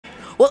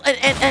Well,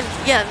 and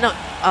yeah, no.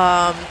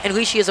 And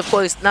Rishi is, of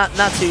course, not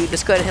to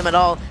discredit him at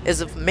all,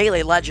 is a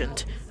melee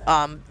legend.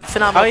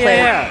 Phenomenal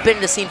player, been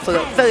in the scene for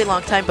a very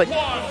long time, but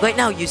right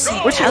now you see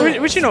what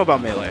you know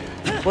about melee?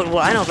 What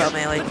I know about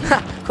melee?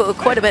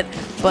 Quite a bit,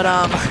 but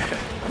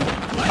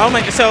Oh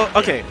my,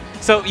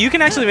 so you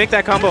can actually make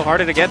that combo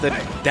harder to get, the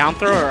down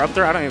throw or up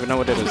throw. I don't even know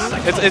what it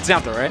is. It's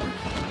down throw, right?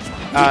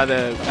 I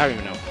don't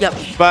even know. Yep.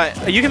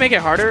 But you can make it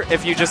harder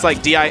if you just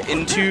like DI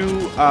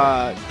into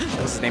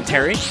what's his name,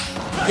 Terry.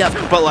 Yep.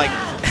 But like,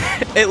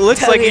 it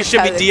looks like you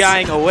should be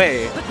DIing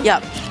away.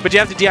 Yep. But you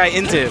have to DI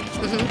into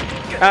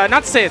him.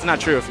 Not to say it's not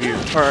true if you,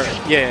 or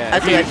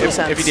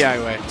if you DI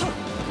away.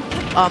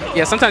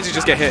 Yeah, sometimes you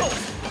just get hit.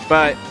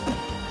 But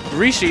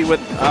Rishi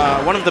with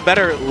one of the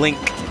better Link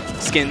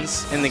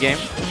skins in the game.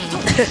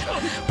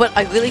 But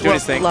I really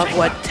love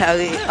what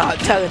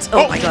Terence.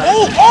 Oh my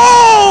god.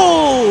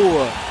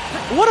 Oh!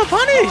 What a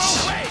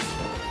punish!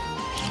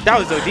 That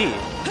was OD.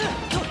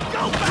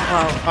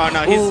 Wow. Oh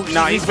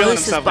no, he's feeling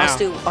himself now.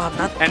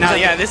 And now,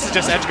 yeah, this is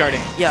just edge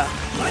guarding. Yeah.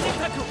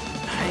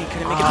 He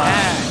couldn't make it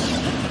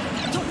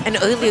back. And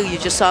earlier you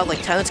just saw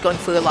like Terence going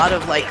through a lot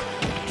of like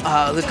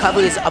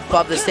recoveries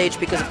above the stage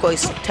because, of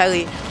course,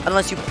 Terry,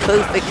 unless you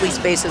perfectly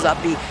space his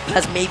up B,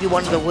 has maybe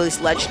one of the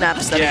worst ledge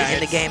snaps that in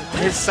the game.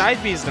 His side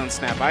Bs don't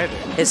snap either.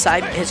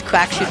 His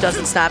crack shoot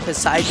doesn't snap. His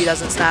side B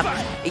doesn't snap.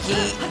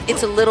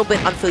 It's a little bit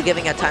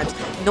unforgiving at times.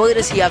 Nor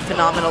does he have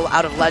phenomenal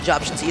out of ledge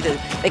options either,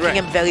 making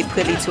him very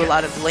privy to a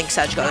lot of Link's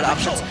edge guard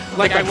options.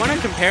 Like I want to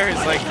compare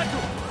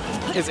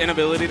his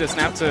inability to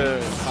snap to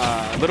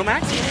Little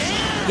Mac.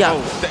 Yeah.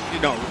 Oh,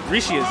 no,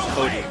 Rishi is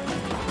OD.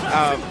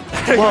 I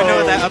don't even know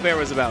what that up air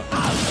was about.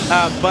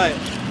 But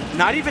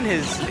not even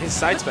his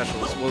side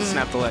specials will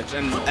snap the ledge,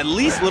 and at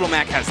least Little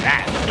Mac has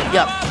that.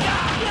 Yep.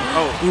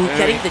 Oh,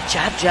 getting the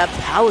jab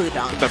power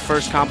down. The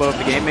first combo of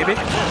the game, maybe.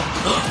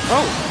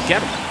 Oh,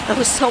 get him. That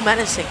was so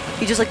menacing.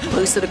 He just like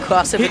posted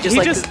across him. He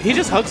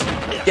just hugs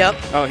him. Yep.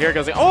 Oh, here it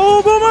goes.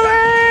 Oh,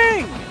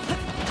 boomerang!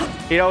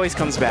 He always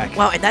comes back.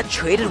 Wow, and that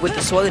traded with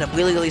the sword, and I'm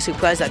really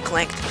surprised that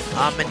clanked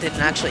and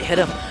didn't actually hit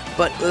him.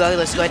 But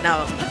regardless, right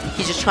now,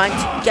 he's just trying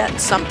to get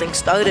something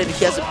started.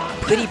 He has a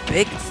pretty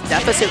big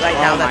deficit right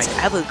now that's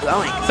ever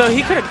growing. So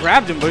he could have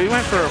grabbed him, but he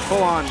went for a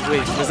full-on...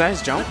 Wait, was that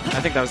his jump? I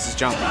think that was his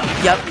jump.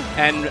 Yep.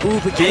 And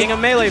being a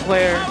melee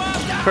player,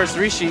 of course,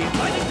 Rishi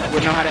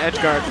would know how to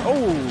edge guard.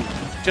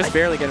 Oh, just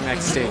barely getting back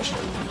to stage.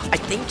 I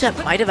think that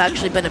might have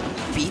actually been a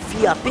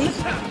beefy uppie.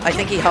 I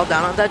think he held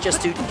down on that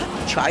just to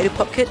try to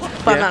poke it,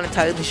 but I'm not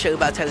entirely sure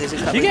about Terry's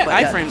recovery. You get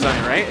iframes on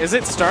it, right? Is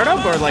it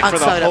startup or like for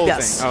the whole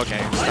thing?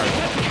 Okay,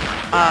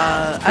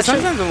 startup.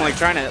 Sometimes I'm like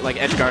trying to like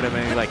edge guard him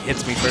and he like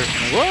hits me first.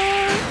 I'm like, what?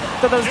 I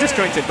thought that was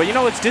disjointed, but you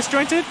know what's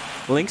disjointed?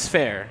 Link's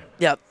fair.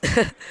 Yep.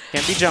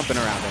 Can't be jumping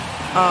around him.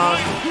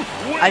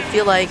 I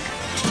feel like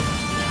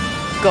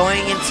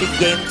going into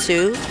game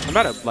 2. I'm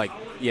about to like.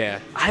 Yeah.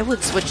 I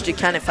would switch to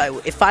Ken if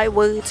I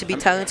were to be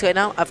Terence right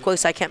now. Of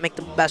course, I can't make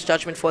the best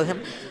judgment for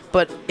him,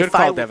 but good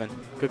call, Devin.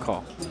 Good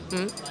call.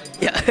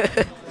 Yeah.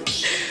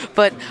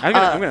 But I'm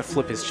gonna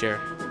flip his chair.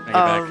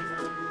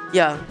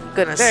 Yeah.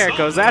 Goodness. There it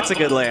goes. That's a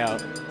good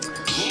layout.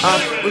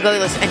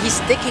 Regardless, and he's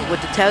sticking with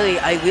the Terry.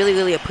 I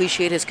really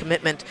appreciate his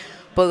commitment,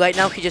 but right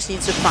now he just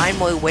needs to find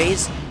more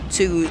ways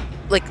to.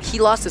 Like, he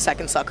lost the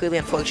second stock, really,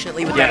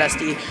 unfortunately, with that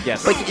SD.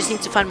 Yes. But he just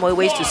needs to find more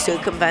ways to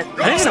circumvent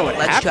some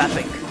ledge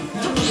trapping.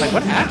 Like,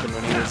 what happened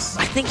when he was...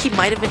 I think he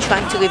might have been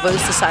trying to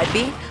reverse the side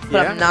B,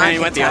 but I'm not And he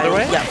went the other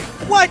way? Yeah.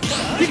 What?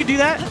 You could do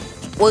that?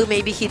 Or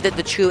maybe he did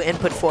the true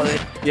input forward.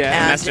 Yeah,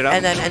 and messed it up.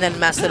 And then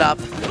messed it up,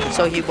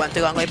 so he went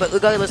the wrong way. But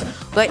regardless,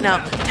 right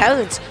now,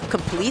 Terence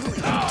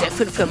completely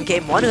different from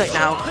game 1 right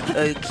now,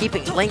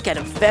 keeping Link at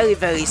a very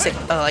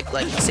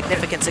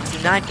significant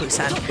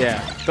 69%.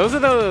 Yeah, those are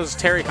those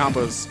Terry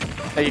combos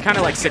that you kind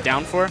of like sit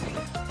down for.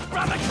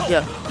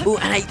 Yeah. Ooh,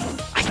 and I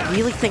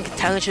really think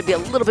Terence should be a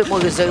little bit more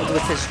reserved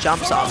with his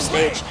jumps off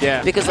stage.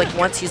 Yeah. Because like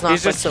once he's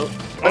not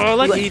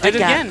look, he did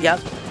it again. Yep.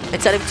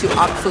 Instead of to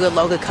opt for a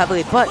low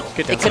recovery, but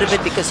it could have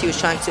been because he was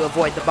trying to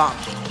avoid the bomb.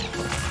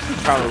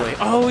 Probably.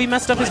 Oh, he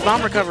messed up his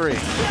bomb recovery.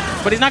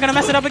 But he's not gonna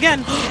mess it up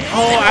again.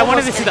 Oh, I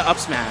wanted to see the up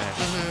smash.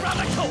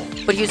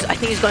 But I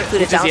think he's going through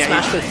the down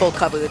smash for full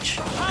coverage.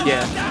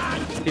 Yeah.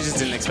 He just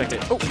didn't expect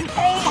it. Oh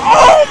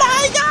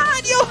my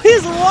god! Yo,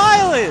 he's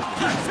wildin'!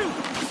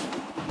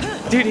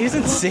 Dude, he's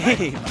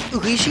insane.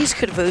 Rishi's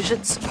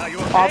conversions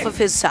off of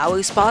his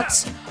salary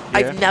spots,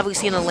 I've never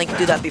seen a Link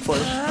do that before.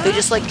 They're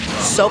just like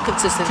so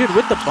consistent. Dude,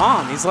 with the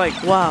bomb, he's like,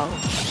 wow.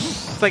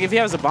 It's like if he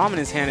has a bomb in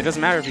his hand, it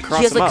doesn't matter if he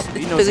crosses him up.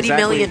 He knows 30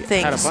 million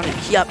exactly things. How to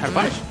punish. Yep. How to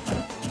punish.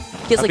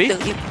 He has like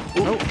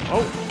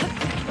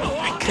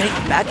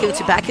back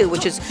to back air,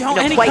 which is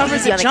quite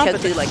easy on a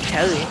character like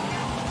Terry.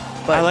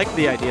 But I like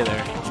the idea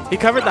there. He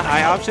covered the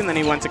high option, then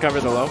he went to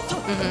cover the low.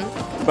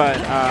 But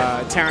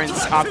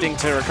Terence opting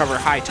to recover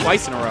high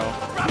twice in a row.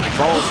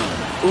 Ballsy.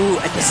 Ooh,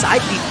 at the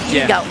side B,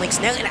 beating out Link's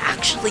nail and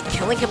actually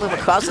killing him from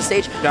across the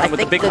stage. I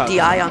think the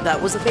DI on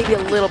that was maybe a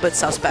little bit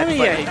suspect. I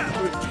mean,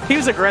 yeah, he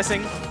was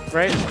aggressing,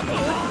 right?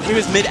 He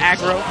was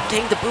mid-aggro.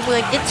 Getting the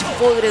boomerang into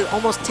forward,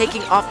 almost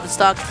taking off the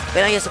stock.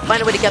 But now he has to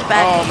find a way to get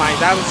back. Oh my,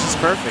 that was just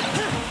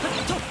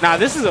perfect. Nah,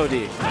 this is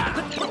OD.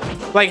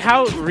 Like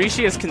how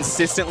Rishi is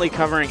consistently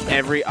covering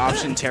every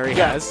option Terry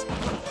has.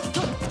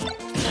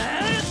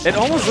 It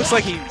almost looks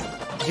like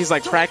he's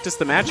like practiced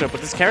the matchup,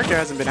 but this character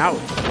hasn't been out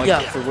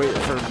like for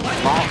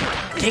long.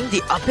 Getting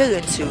the up air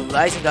into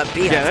rising up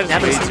B. Yeah, I've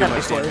never seen that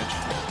before.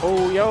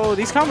 Oh, yo,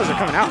 these combos are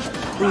coming out.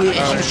 Ooh,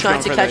 he was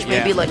trying to catch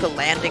maybe like a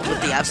landing with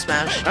the F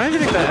smash. I don't even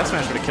think that F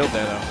smash would have killed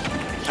there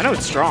though. I know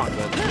it's strong,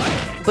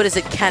 but. But is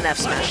it can F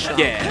smash? Strong?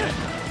 Yeah.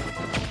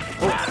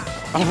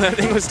 Oh, that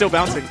thing was still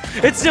bouncing.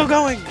 It's still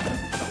going.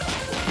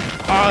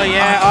 Oh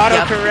yeah,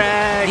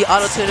 autocorrect. The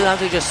auto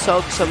turnarounds are just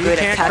so good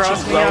at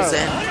catching rolls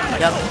in.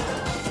 Yep.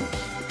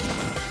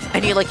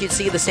 And you'd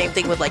see the same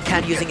thing with like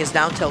Ken using his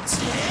down tilts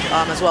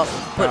as well.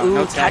 But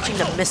no catching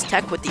the missed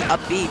tech with the up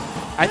B.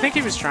 I think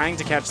he was trying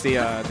to catch the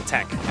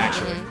tech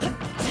actually,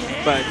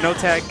 but no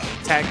tech.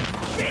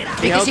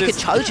 Because he could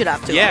charge it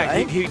after. Yeah,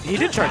 right? he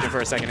did charge it for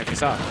a second if you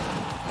saw.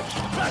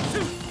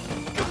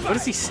 What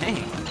is he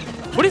saying?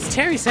 What is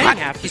Terry saying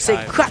after? He's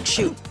saying crack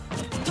shoot.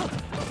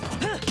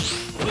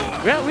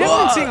 We haven't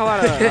been seeing a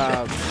lot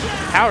of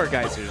power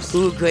geysers.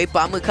 Ooh, great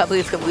bomb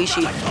recovery from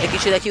Rishi, making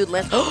sure that he would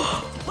land.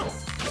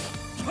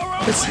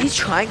 Was he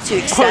trying to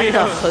extend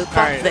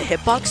the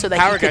hitbox so that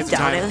he could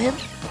down air him?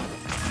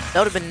 That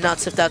would have been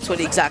nuts if that's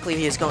what exactly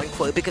he is going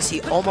for, because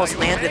he almost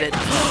landed it.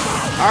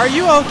 Are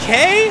you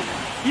okay?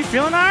 You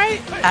feeling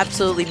alright?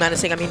 Absolutely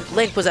menacing. I mean,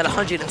 Link was at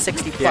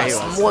 160 plus,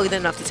 yeah, more than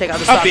enough to take out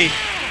the stock.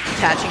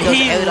 Catching those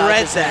air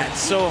dodges. He read that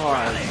so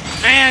hard.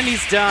 And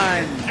he's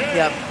done.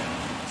 Yep.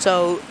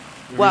 So,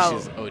 wow.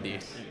 Rishi's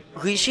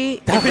OD.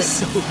 Rishi, that was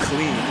so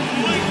clean.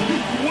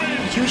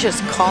 He was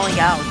just calling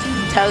out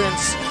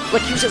Terence.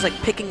 Like, he was just like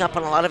picking up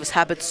on a lot of his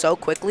habits so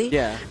quickly.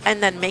 Yeah.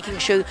 And then making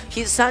sure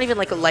he's not even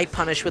like a light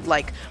punish with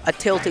like a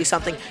tilt or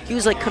something. He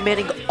was like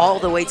committing all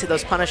the way to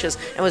those punishes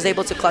and was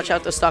able to clutch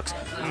out the stocks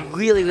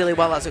really, really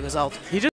well as a result.